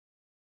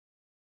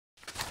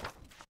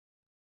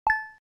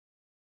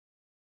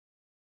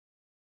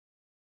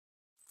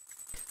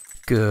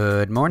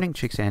Good morning,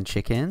 chicks and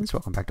chickens.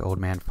 Welcome back to Old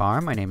Man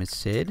Farm. My name is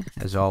Sid,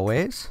 as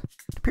always.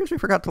 It appears we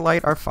forgot to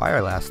light our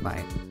fire last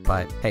night,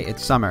 but hey,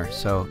 it's summer,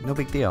 so no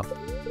big deal.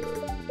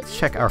 Let's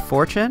check our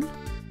fortune.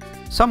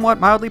 Somewhat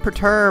mildly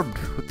perturbed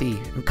with the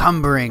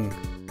encumbering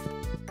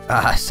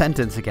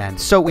sentence again.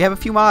 So we have a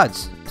few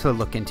mods to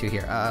look into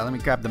here. Let me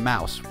grab the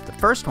mouse. The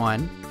first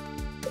one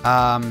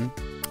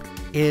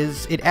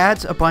is it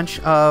adds a bunch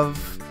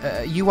of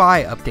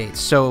UI updates.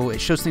 So it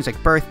shows things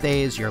like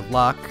birthdays, your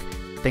luck,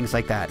 things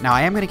like that. Now,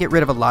 I am going to get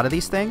rid of a lot of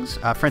these things.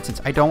 For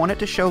instance, I don't want it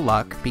to show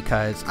luck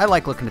because I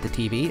like looking at the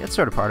TV. It's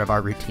sort of part of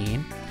our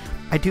routine.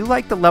 I do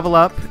like the level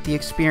up, the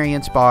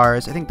experience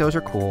bars. I think those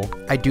are cool.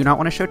 I do not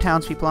want to show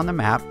townspeople on the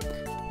map.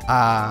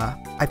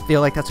 I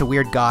feel like that's a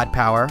weird god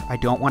power I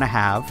don't want to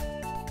have.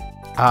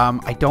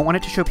 I don't want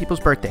it to show people's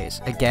birthdays.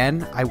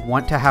 Again, I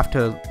want to have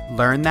to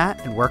learn that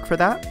and work for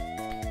that.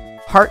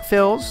 Heart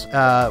fills,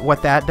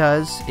 what that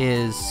does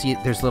is, see,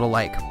 there's little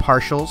like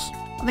partials.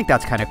 I think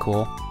that's kind of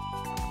cool.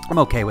 I'm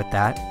okay with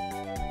that.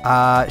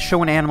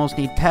 Showing animals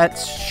need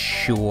pets?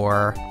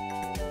 Sure.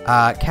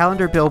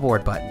 Calendar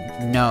billboard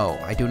button? No,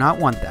 I do not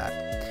want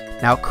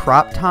that. Now,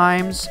 crop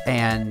times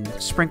and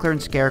sprinkler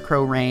and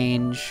scarecrow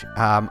range,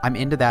 I'm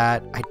into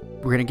that.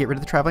 We're going to get rid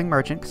of the traveling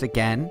merchant because,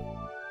 again,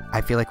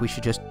 I feel like we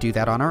should just do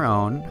that on our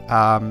own.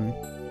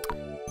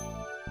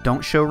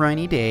 Don't show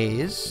rainy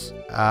days.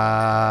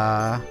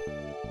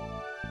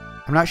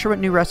 I'm not sure what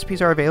new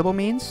recipes are available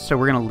means, so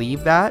we're going to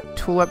leave that.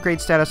 Tool upgrade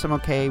status, I'm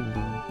okay.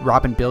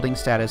 Robin building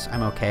status,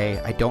 I'm okay.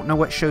 I don't know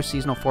what show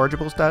seasonal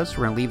forageables does, so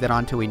we're going to leave that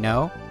on till we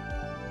know.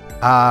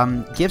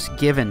 Gifts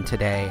given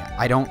today,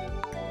 I don't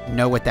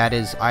know what that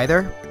is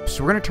either,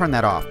 so we're going to turn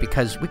that off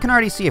because we can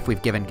already see if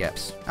we've given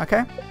gifts,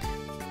 okay?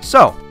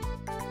 So,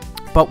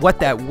 but what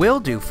that will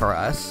do for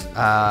us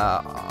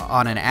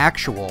on an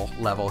actual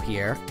level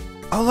here...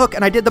 Oh, look,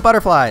 and I did the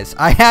butterflies.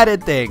 I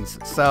added things.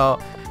 So,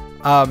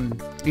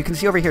 you can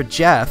see over here,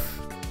 Jeff,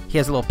 he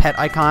has a little pet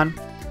icon.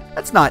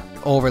 That's not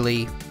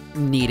overly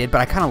needed, but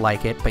I kind of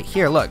like it. But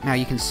here, look, now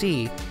you can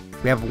see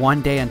we have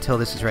 1 day until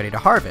this is ready to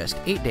harvest.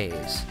 8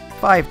 days,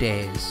 5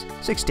 days,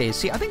 6 days.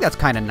 See, I think that's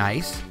kind of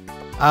nice.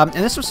 And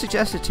this was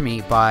suggested to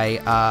me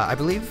by, I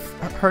believe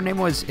her name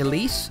was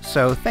Elise,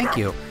 so thank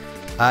you.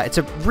 It's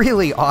a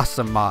really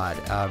awesome mod.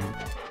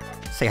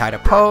 Say hi to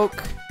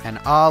Poke and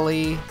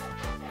Ollie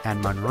and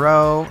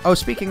Monroe. Oh,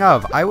 speaking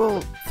of, I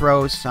will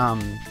throw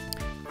some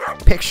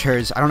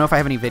pictures. I don't know if I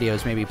have any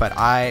videos, maybe, but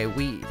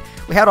we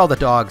had all the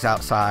dogs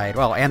outside,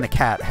 well, and the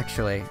cat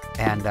actually,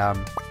 and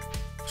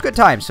it's a good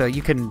time. So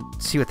you can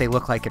see what they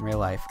look like in real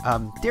life.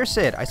 Dear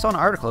Sid, I saw an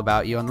article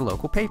about you on the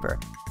local paper.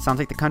 Sounds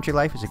like the country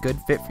life is a good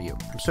fit for you.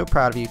 I'm so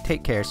proud of you.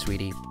 Take care,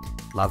 sweetie.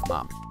 Love,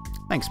 Mom.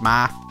 Thanks,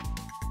 Ma.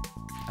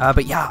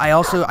 But yeah,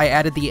 I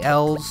added the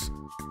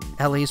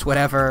Ellie's,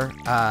 whatever.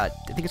 I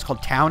think it's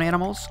called Town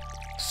Animals.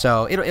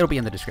 So it'll be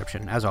in the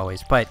description as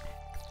always. But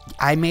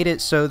I made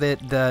it so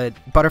that the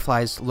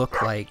butterflies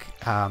look like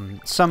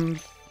some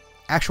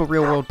actual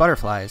real-world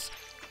butterflies.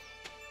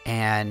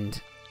 And,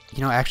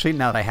 you know, actually,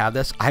 now that I have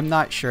this, I'm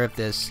not sure if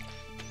this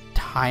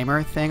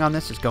timer thing on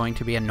this is going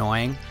to be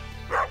annoying.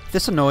 If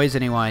this annoys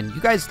anyone,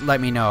 you guys let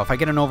me know. If I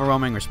get an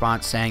overwhelming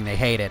response saying they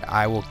hate it,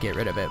 I will get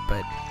rid of it.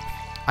 But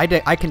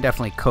I can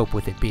definitely cope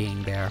with it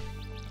being there.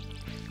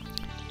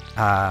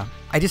 I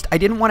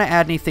didn't want to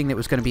add anything that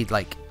was going to be,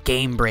 like,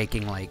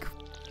 game-breaking, like,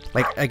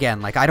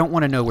 again, like, I don't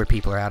want to know where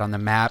people are at on the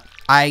map.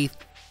 I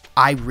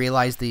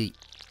realize the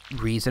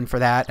reason for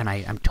that, and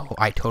I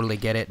totally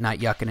get it, not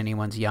yucking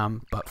anyone's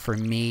yum, but for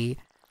me,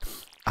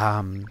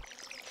 I'm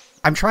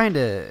trying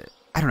to,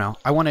 I don't know,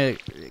 I want to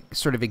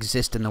sort of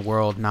exist in the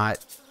world,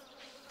 not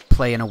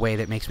play in a way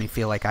that makes me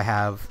feel like I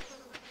have,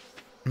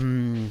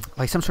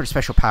 like, some sort of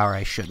special power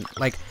I shouldn't.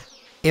 Like,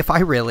 if I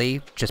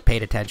really just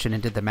paid attention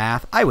and did the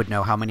math, I would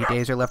know how many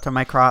days are left on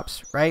my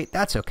crops, right?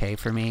 That's okay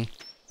for me,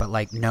 but,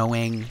 like,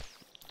 knowing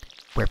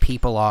where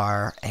people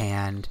are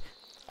and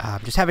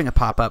just having a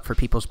pop-up for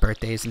people's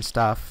birthdays and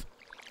stuff.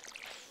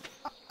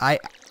 I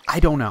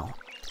don't know.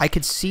 I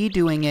could see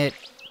doing it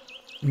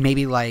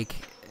maybe like,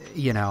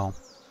 you know,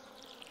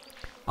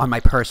 on my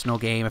personal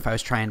game if I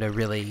was trying to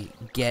really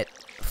get,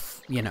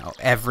 you know,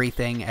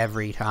 everything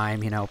every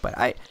time, you know, but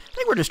I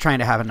think we're just trying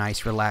to have a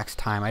nice relaxed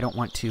time. I don't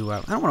want to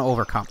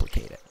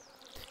overcomplicate it.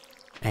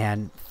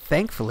 And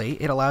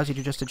thankfully, it allows you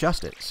to just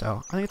adjust it.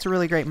 So I think it's a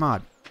really great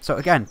mod. So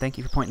again, thank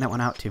you for pointing that one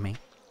out to me.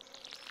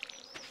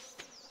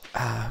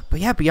 But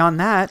yeah, beyond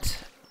that,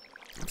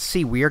 let's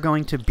see, we are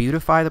going to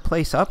beautify the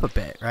place up a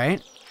bit,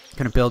 right?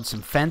 Going to build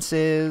some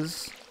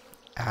fences.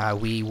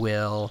 We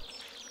will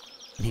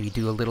maybe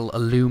do a little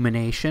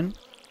illumination.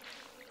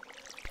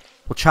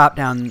 We'll chop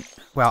down,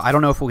 well, I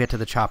don't know if we'll get to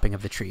the chopping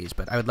of the trees,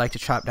 but I would like to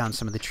chop down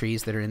some of the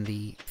trees that are in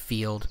the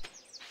field.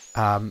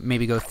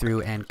 Maybe go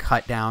through and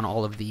cut down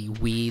all of the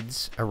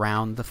weeds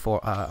around the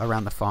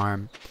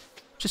farm.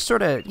 Just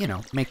sort of, you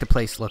know, make the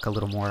place look a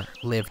little more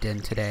lived in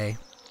today.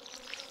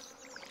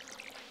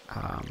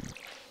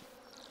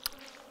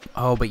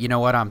 Oh, but you know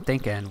what I'm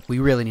thinking? We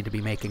really need to be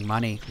making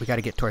money. We got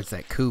to get towards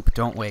that coop,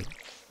 don't we?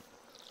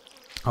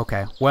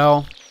 Okay,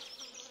 well,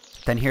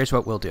 then here's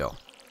what we'll do.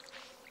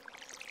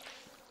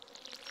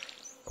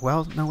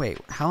 Well, no, wait.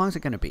 How long is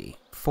it going to be?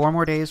 4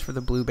 more days for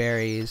the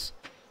blueberries.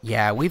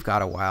 Yeah, we've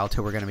got a while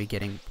till we're going to be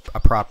getting a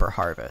proper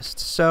harvest.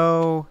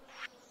 So,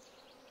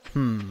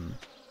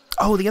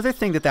 Oh, the other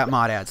thing that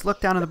mod adds. Look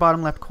down in the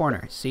bottom left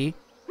corner. See?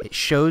 It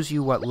shows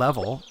you what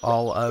level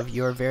all of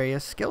your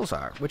various skills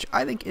are, which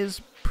I think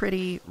is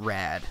pretty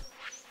rad.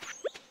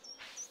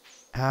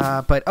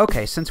 But,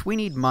 okay, since we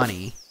need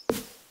money,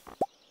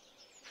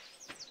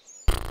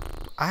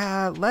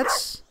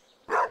 let's...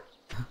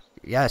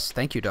 Yes,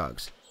 thank you,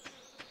 dogs.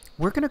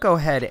 We're going to go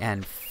ahead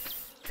and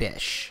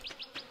fish.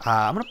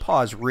 I'm going to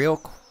pause real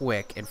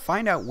quick and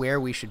find out where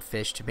we should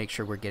fish to make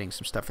sure we're getting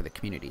some stuff for the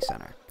community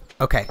center.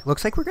 Okay,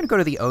 looks like we're going to go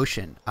to the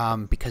ocean,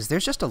 because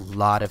there's just a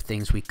lot of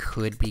things we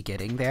could be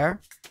getting there.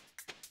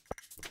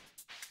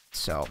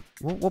 So,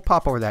 we'll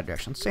pop over that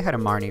direction. Let's say hi to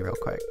Marnie real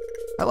quick.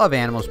 I love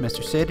animals,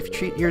 Mr. Sid. If you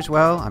treat yours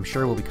well, I'm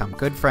sure we'll become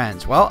good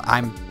friends. Well,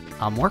 I'm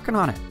working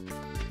on it.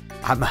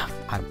 I'm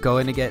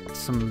going to get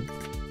some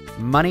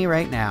money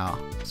right now,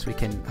 so we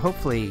can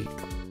hopefully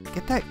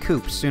get that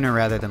coop sooner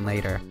rather than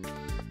later.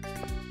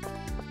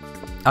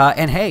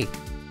 And hey,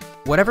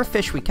 whatever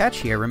fish we catch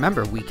here,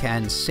 remember, we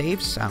can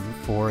save some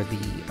for the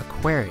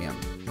aquarium,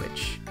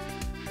 which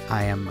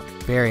I am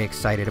very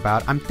excited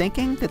about. I'm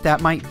thinking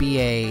that might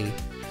be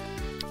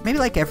maybe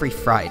like every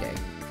Friday.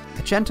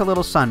 A gentle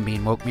little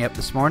sunbeam woke me up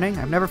this morning.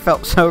 I've never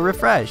felt so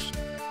refreshed.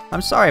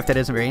 I'm sorry if that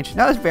isn't very interesting.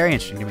 No, that's very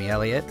interesting to me,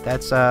 Elliot.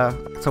 It's a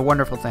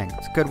wonderful thing.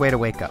 It's a good way to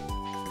wake up.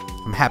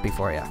 I'm happy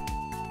for you.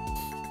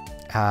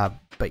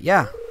 But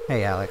yeah.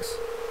 Hey, Alex.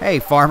 Hey,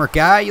 farmer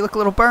guy. You look a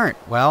little burnt.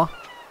 Well,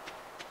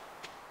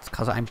 it's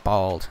because I'm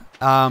bald.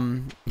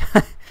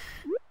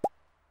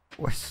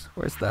 Where's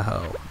the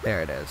hoe?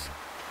 There it is.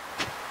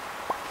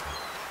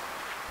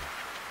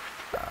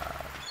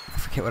 I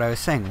forget what I was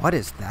saying. What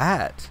is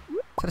that? Is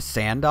that a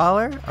sand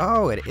dollar?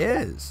 Oh, it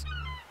is.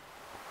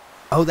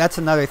 Oh, that's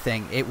another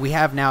thing. We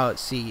have now,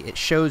 see, it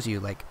shows you,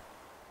 like,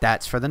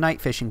 that's for the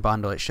night fishing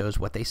bundle. It shows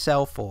what they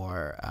sell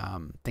for,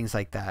 things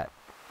like that.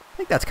 I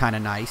think that's kind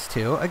of nice,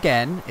 too.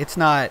 Again, it's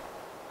not,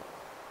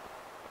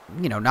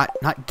 you know,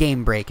 not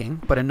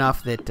game-breaking, but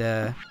enough that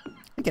I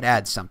think it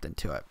adds something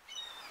to it.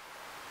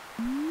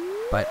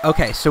 But,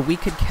 okay, so we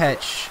could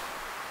catch,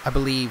 I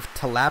believe,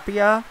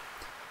 tilapia,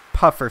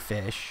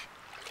 pufferfish,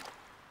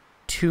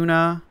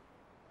 tuna,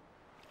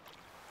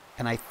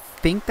 and I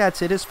think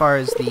that's it as far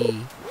as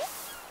the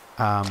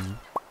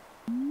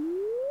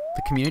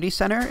community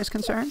center is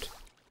concerned.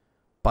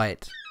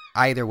 But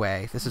either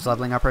way, this is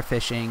leveling up our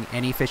fishing.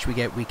 Any fish we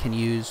get, we can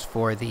use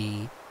for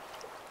the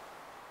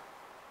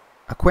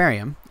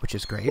aquarium, which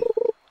is great.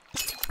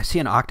 I see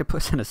an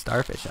octopus and a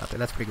starfish out there.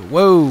 That's pretty good.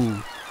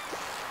 Whoa!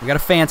 We got a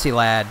fancy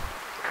lad.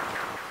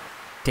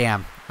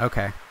 Damn.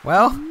 Okay.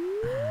 Well,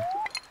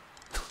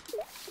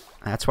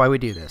 that's why we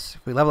do this.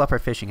 If we level up our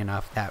fishing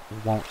enough, that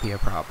won't be a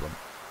problem.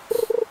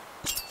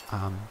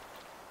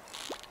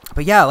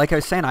 But yeah, like I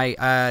was saying,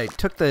 I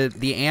took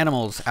the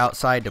animals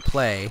outside to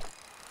play.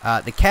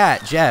 The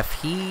cat,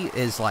 Jeff, he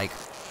is like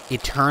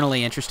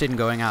eternally interested in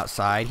going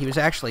outside. He was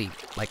actually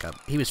like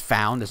he was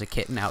found as a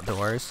kitten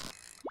outdoors,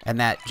 and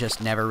that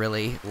just never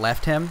really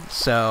left him.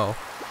 So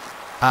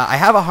I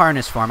have a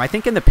harness for him. I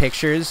think in the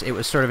pictures it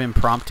was sort of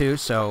impromptu,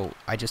 so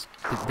he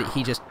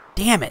just,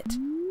 damn it.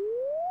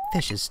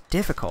 Fish is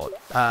difficult.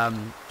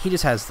 He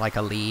just has like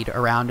a lead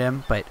around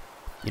him, but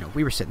you know,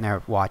 we were sitting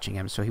there watching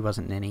him, so he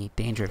wasn't in any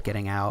danger of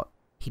getting out.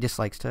 He just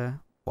likes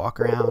to walk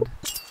around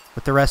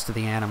with the rest of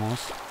the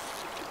animals.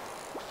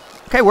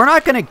 Okay, we're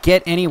not gonna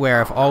get anywhere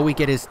if all we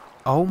get is,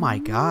 oh my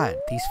god,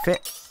 these fish.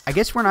 I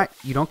guess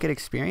you don't get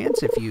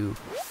experience if you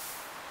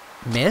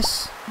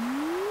miss.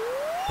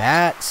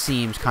 That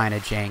seems kind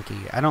of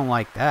janky. I don't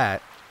like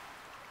that.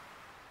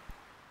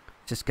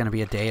 Just gonna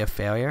be a day of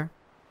failure.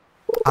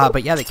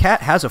 But yeah, the cat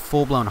has a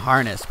full-blown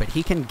harness, but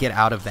he can get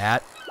out of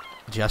that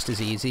just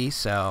as easy,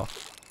 so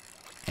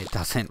it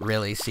doesn't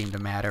really seem to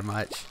matter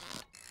much.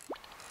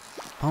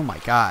 Oh my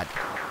god.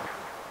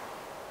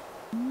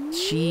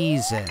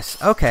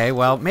 Jesus. Okay,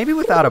 well, maybe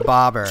without a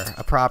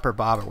proper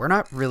bobber, we're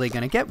not really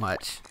gonna get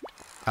much.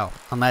 Oh,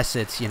 unless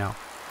it's, you know,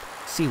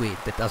 seaweed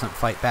that doesn't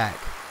fight back.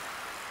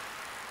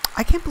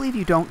 I can't believe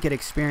you don't get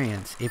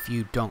experience if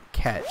you don't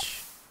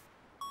catch.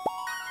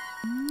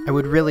 I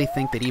would really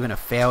think that even a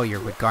failure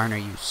would garner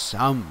you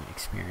some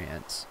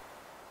experience.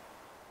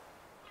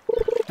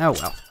 Oh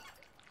well.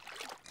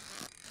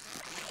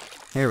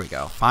 Here we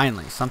go.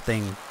 Finally,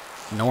 something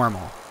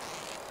normal.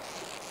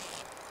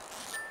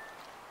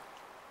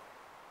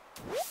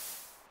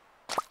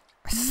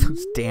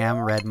 Those damn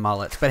red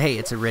mullets. But hey,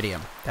 it's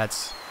iridium.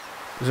 Those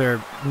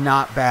are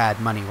not bad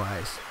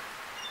money-wise.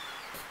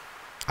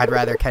 I'd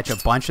rather catch a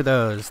bunch of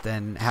those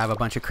than have a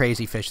bunch of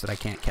crazy fish that I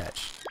can't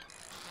catch.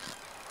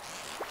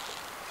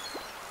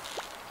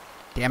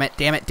 Damn it,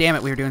 damn it, damn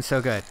it. We were doing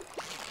so good.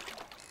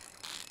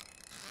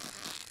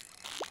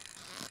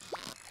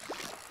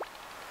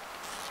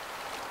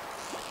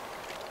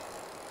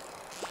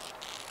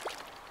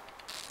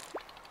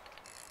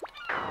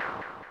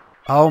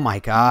 Oh my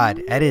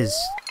god. That is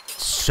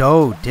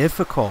so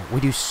difficult. We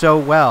do so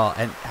well.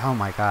 And, oh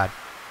my god.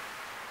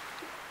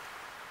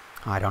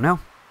 I don't know.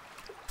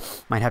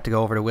 Might have to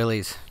go over to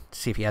Willie's to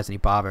see if he has any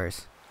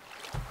bobbers.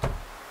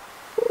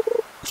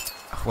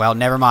 Well,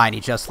 never mind.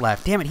 He just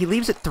left. Damn it, he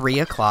leaves at 3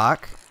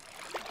 o'clock.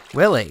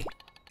 Willie,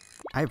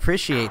 I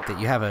appreciate that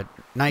you have a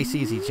nice,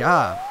 easy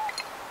job.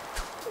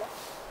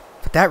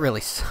 But that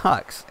really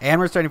sucks.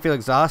 And we're starting to feel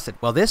exhausted.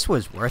 Well, this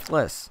was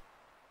worthless.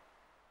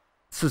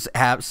 This was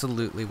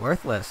absolutely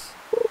worthless.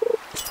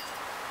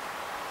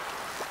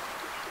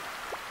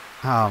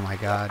 Oh my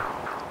god.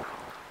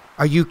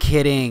 Are you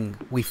kidding?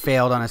 We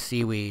failed on a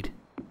seaweed.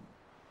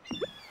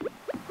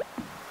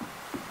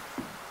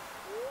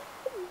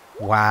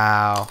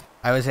 Wow.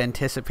 I was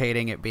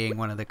anticipating it being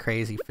one of the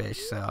crazy fish,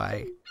 so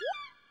I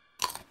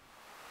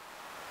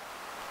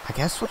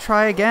guess we'll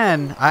try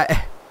again.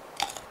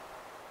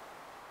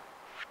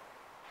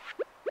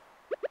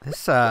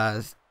 This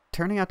is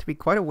turning out to be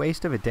quite a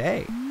waste of a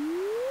day.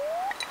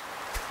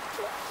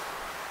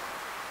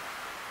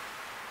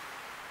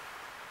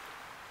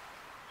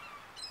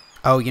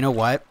 Oh, you know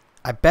what?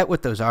 I bet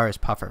what those are is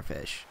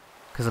pufferfish.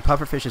 Because the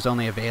pufferfish is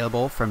only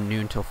available from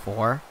noon till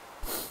 4.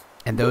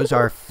 And those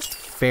are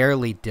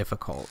fairly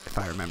difficult, if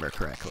I remember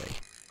correctly.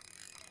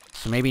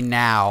 So maybe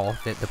now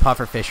that the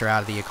pufferfish are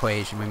out of the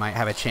equation, we might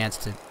have a chance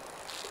to,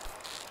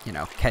 you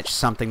know, catch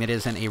something that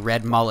isn't a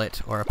red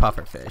mullet or a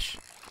pufferfish.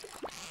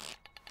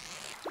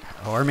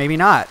 Or maybe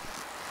not.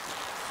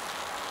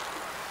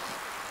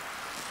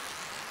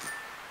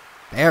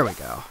 There we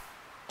go.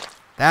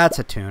 That's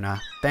a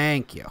tuna.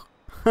 Thank you.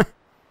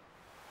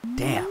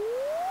 Damn.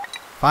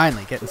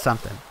 Finally getting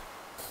something.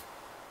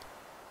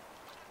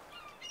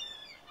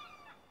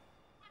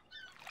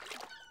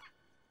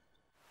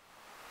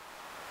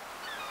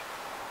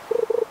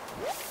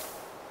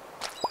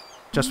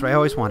 Just what I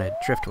always wanted,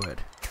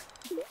 driftwood.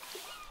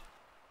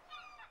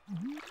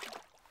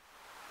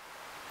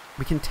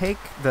 We can take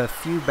the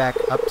few back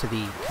up to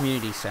the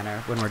community center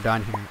when we're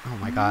done here. Oh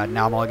my god,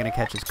 now I'm all gonna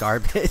catch is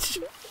garbage.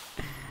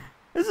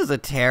 This is a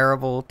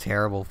terrible,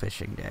 terrible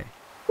fishing day.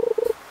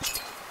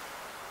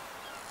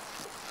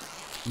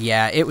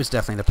 Yeah, it was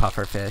definitely the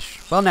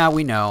pufferfish. Well, now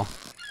we know.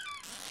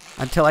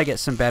 Until I get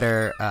some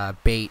better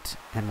bait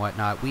and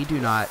whatnot, we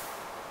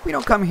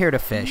don't come here to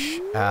fish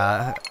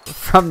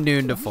from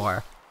noon to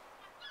 4.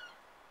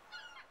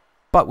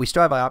 But we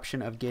still have the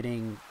option of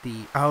getting the...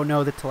 Oh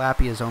no, the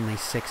tilapia is only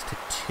 6 to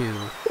 2.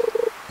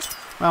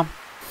 Well,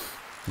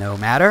 no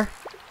matter.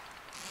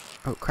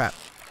 Oh crap.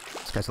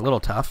 This guy's a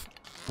little tough.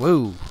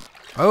 Woo.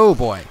 Oh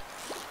boy.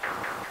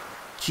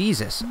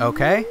 Jesus,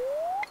 okay.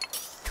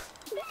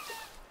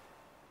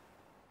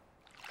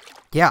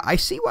 Yeah, I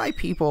see why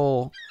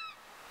people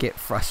get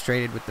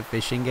frustrated with the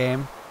fishing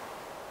game.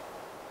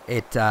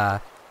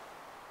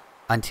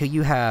 Until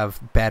you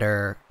have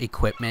better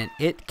equipment,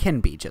 it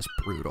can be just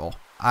brutal.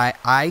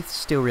 I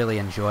still really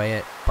enjoy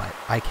it, but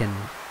I can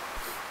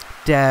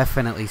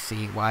definitely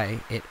see why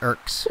it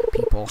irks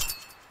people.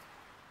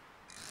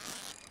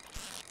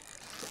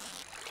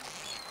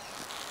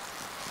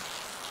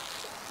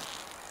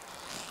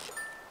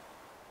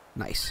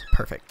 Nice,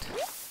 perfect.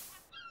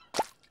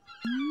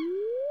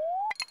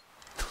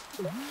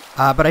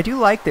 But I do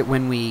like that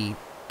when we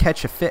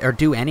catch a fish or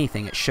do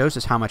anything, it shows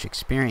us how much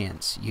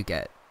experience you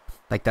get.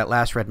 Like that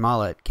last red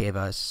mullet gave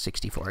us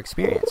 64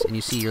 experience, and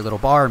you see your little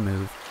bar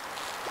move.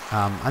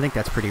 I think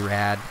that's pretty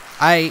rad.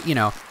 You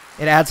know,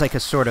 it adds like a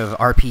sort of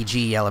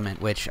RPG element,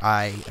 which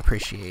I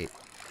appreciate.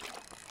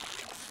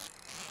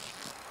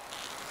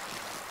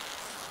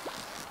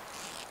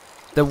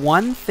 The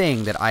one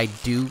thing that I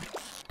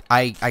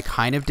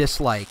kind of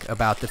dislike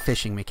about the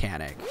fishing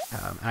mechanic,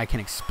 and I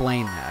can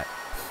explain that.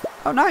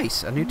 Oh,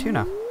 nice, a new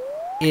tuna.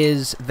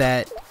 Is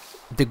that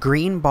the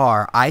green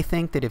bar, I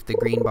think that if the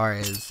green bar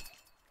is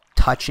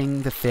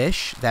touching the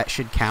fish, that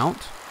should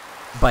count.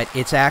 But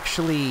it's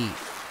actually...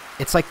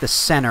 It's like the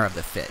center of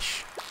the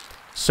fish.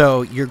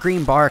 So your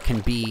green bar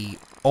can be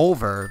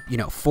over, you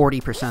know,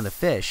 40% of the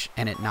fish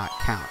and it not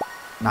count.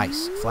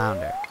 Nice,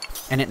 flounder.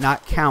 And it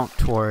not count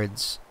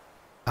towards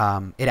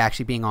it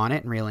actually being on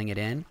it and reeling it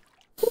in.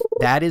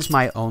 That is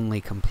my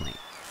only complaint.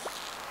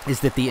 Is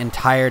that the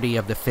entirety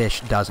of the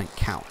fish doesn't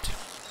count.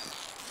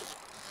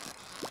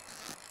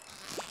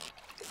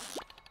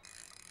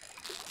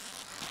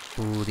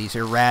 Ooh, these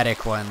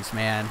erratic ones,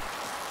 man.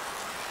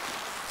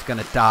 It's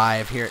gonna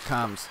dive. Here it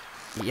comes.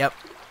 Yep.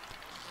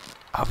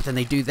 Oh, but then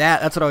they do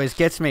that. That's what always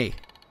gets me.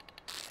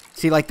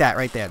 See, like that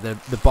right there.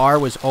 The bar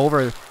was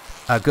over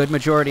a good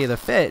majority of the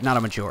fish. Not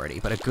a majority,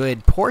 but a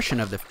good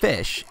portion of the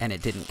fish, and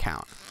it didn't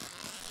count.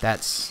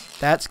 That's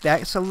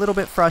a little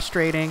bit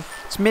frustrating.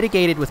 It's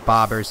mitigated with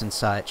bobbers and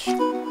such.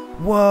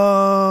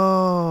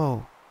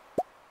 Whoa!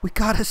 We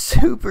got a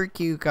super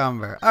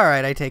cucumber. All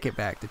right, I take it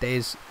back. The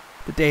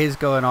day's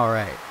going all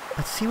right.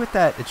 Let's see what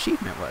that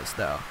achievement was,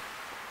 though.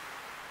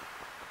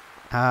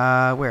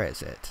 Where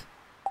is it?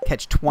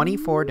 Catch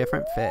 24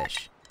 different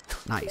fish.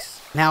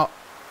 Nice. Now,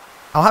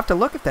 I'll have to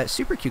look if that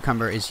super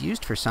cucumber is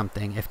used for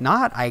something. If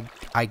not,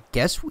 I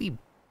guess we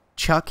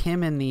chuck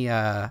him in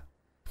the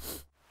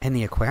in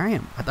the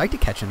aquarium. I'd like to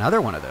catch another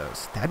one of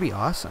those. That'd be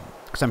awesome.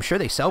 Because I'm sure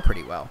they sell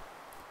pretty well.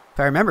 If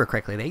I remember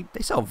correctly,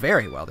 they sell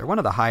very well. They're one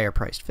of the higher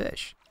priced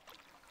fish.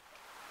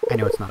 I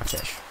know it's not a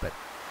fish, but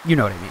you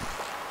know what I mean.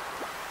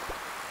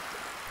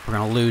 We're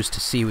going to lose to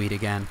seaweed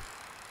again.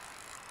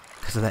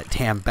 Because of that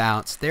damn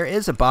bounce. There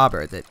is a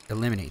bobber that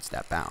eliminates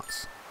that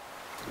bounce.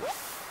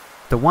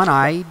 The one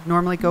I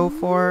normally go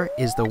for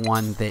is the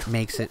one that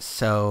makes it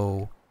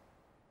so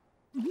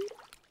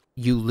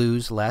you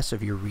lose less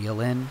of your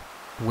reel in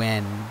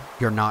when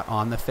you're not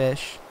on the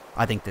fish.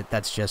 I think that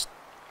that's just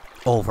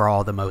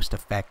overall the most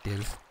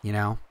effective, you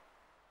know?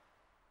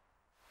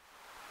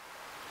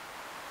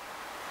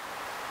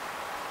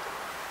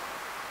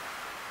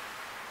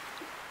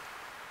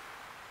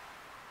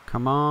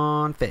 Come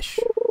on, fish.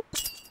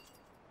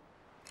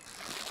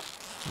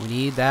 We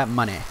need that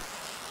money.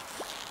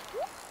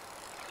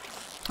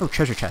 Oh,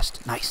 treasure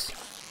chest. Nice.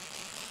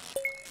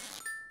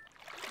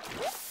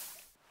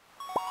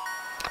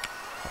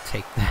 I'll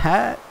take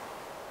that.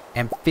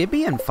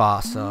 Amphibian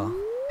fossil.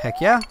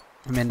 Heck yeah.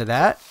 I'm into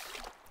that.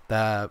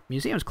 The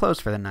museum's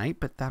closed for the night,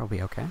 but that'll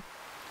be okay.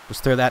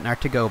 Just throw that in our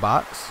to-go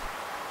box.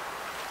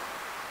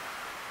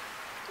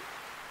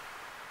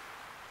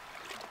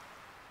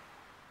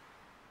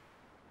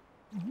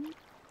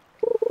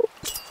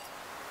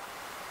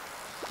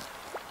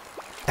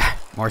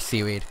 More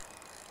seaweed.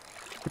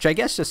 Which I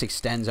guess just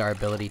extends our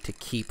ability to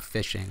keep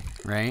fishing,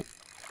 right?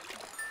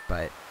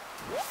 But...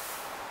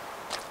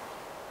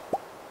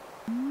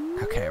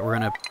 okay, we're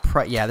gonna...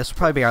 yeah, this will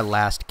probably be our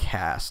last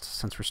cast,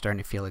 since we're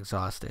starting to feel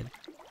exhausted.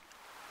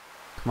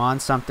 Come on,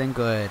 something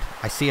good.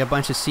 I see a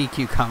bunch of sea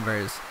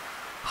cucumbers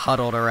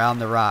huddled around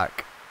the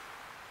rock.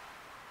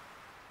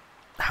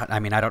 I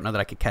mean, I don't know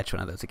that I could catch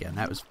one of those again.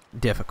 That was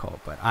difficult,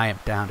 but I am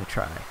down to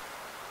try.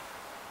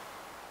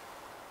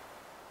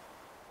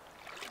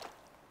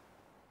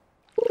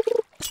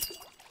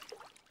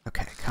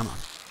 Okay, come on.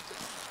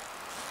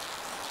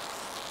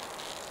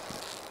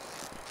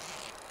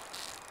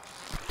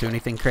 Don't do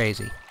anything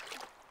crazy.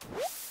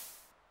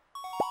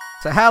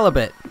 It's a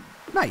halibut.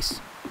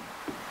 Nice.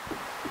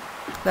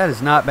 That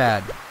is not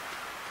bad.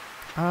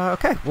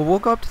 Okay, well, we'll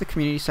go up to the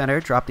community center,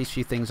 drop these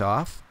few things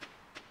off.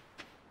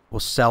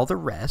 We'll sell the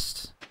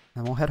rest,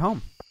 and we'll head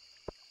home.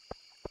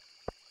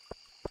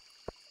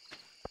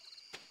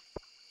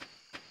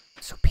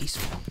 So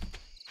peaceful.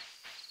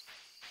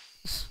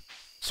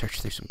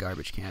 Search through some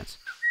garbage cans.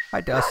 Hi,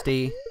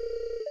 Dusty.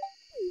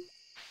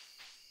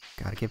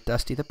 Gotta give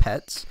Dusty the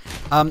pets.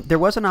 There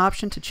was an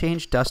option to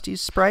change Dusty's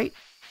sprite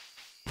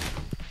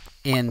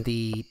in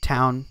the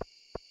town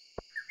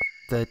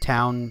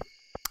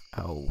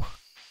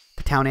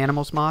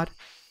animals mod,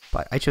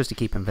 but I chose to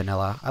keep him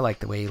vanilla. I like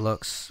the way he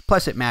looks.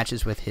 Plus, it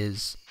matches with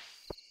his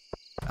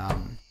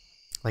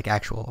like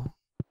actual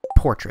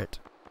portrait.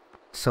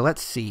 So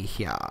let's see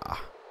here.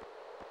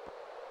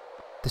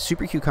 The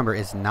super cucumber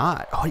is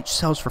not. Oh, it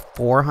sells for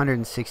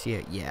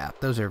 468. Yeah,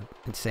 those are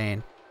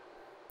insane.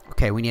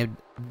 Okay, we need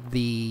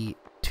the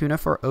tuna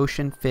for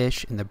ocean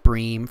fish and the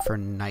bream for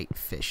night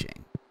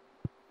fishing.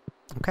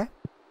 Okay,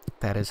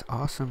 that is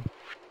awesome.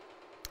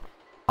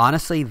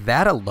 Honestly,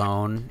 that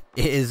alone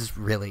is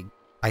really,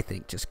 I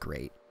think, just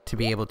great. To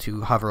be able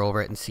to hover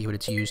over it and see what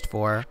it's used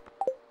for.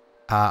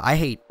 I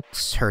hate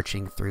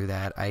searching through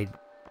that.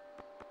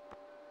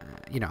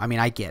 You know, I mean,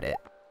 I get it,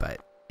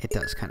 but it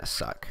does kind of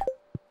suck.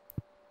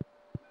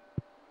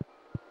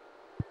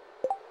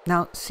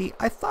 Now, see,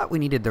 I thought we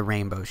needed the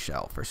rainbow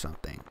shell for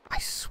something. I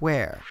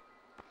swear.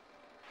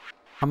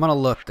 I'm gonna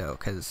look, though,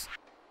 because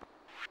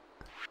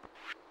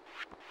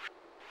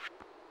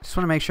I just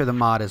want to make sure the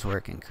mod is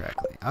working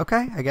correctly.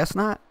 Okay, I guess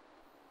not.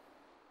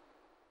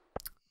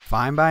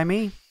 Fine by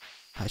me.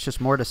 That's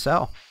just more to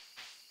sell.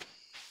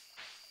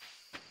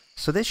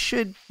 So this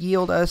should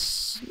yield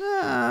us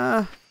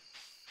not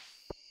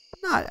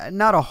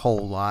a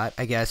whole lot,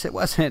 I guess. It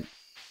wasn't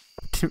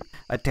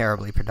a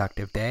terribly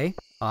productive day,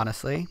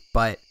 honestly,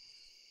 but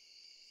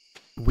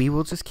we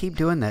will just keep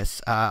doing this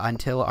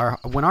until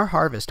when our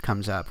harvest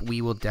comes up.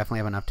 We will definitely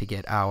have enough to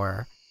get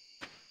our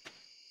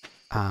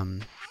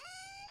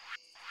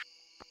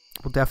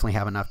we'll definitely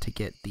have enough to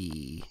get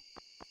the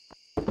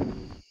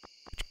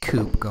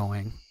coop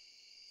going.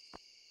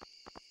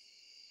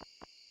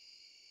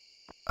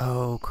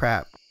 Oh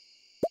crap.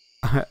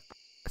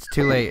 It's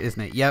too late,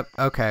 isn't it? Yep.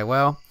 Okay,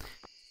 well,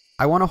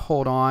 I want to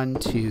hold on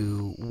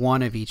to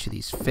one of each of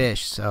these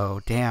fish,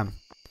 so damn.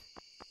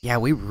 Yeah,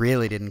 we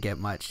really didn't get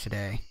much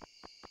today.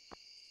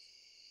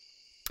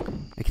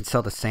 I can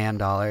sell the sand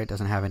dollar. It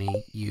doesn't have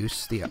any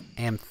use. The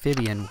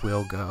amphibian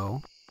will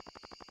go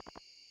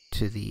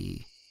to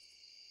the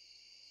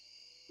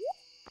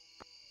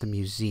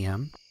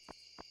museum.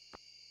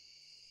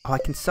 Oh, I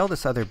can sell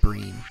this other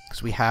bream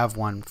because we have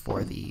one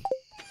for the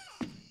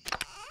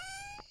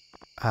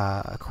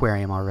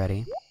aquarium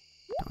already.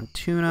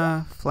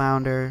 Tuna,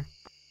 flounder,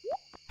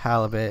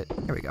 halibut.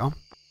 There we go.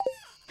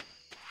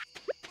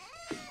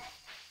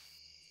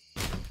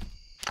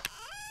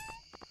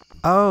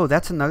 Oh,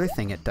 that's another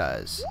thing it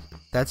does.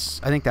 I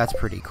think that's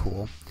pretty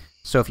cool.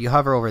 So if you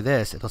hover over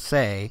this, it'll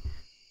say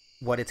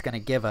what it's going to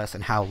give us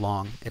and how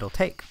long it'll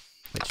take,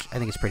 which I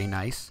think is pretty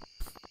nice.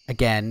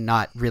 Again,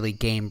 not really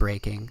game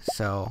breaking,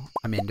 so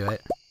I'm into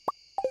it.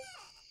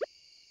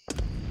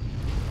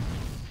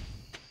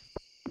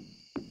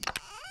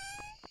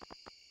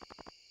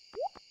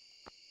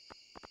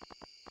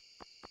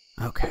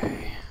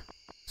 Okay.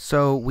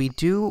 So we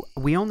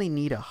only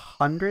need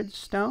 100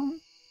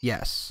 stone?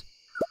 Yes.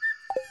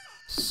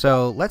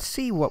 So let's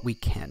see what we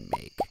can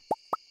make.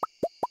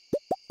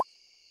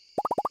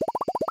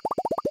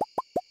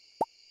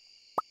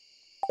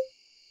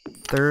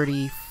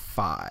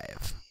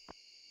 $35.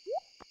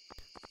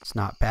 It's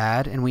not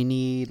bad. And we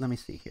need, let me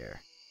see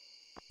here,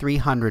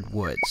 300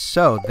 wood.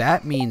 So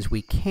that means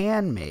we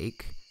can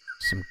make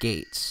some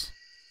gates.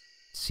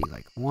 Let's see,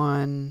 like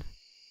one.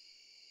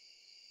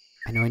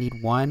 I know I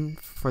need one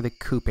for the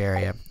coop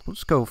area. We'll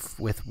just go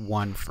with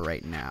one for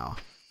right now.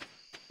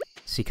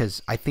 See,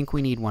 because I think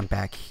we need one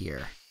back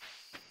here.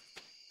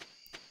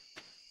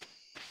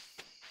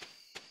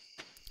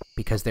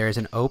 Because there is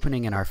an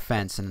opening in our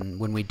fence, and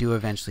when we do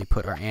eventually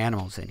put our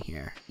animals in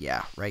here.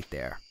 Yeah, right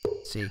there.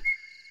 See?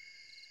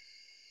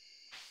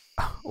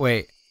 Oh,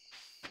 wait.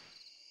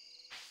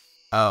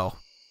 Oh.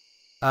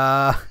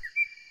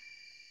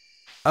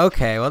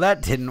 Okay, well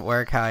that didn't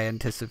work how I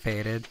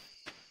anticipated.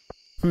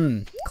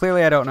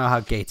 Clearly I don't know how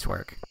gates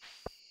work.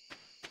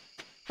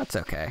 That's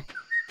okay.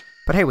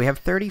 But hey, we have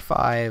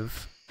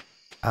 35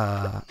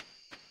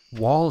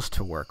 walls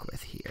to work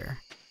with here.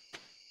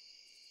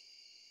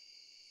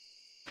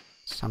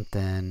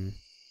 Something...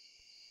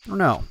 I don't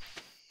know.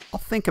 I'll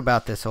think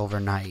about this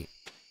overnight.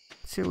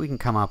 See what we can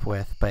come up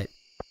with, but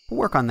we'll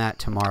work on that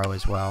tomorrow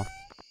as well.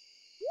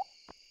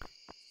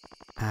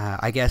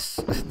 I guess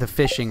the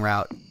fishing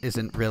route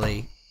isn't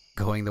really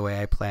going the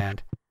way I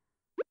planned.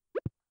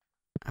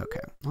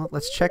 Okay, well,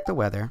 let's check the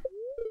weather.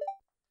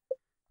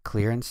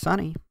 Clear and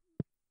sunny.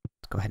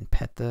 Let's go ahead and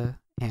pet the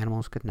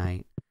animals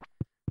goodnight.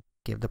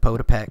 Give the Poe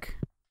a peck.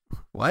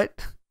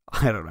 What?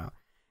 I don't know.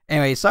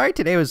 Anyway, sorry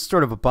today was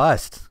sort of a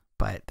bust,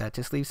 but that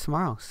just leaves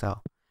tomorrow. So,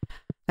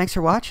 thanks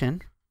for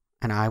watching,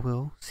 and I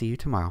will see you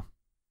tomorrow.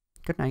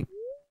 Good night.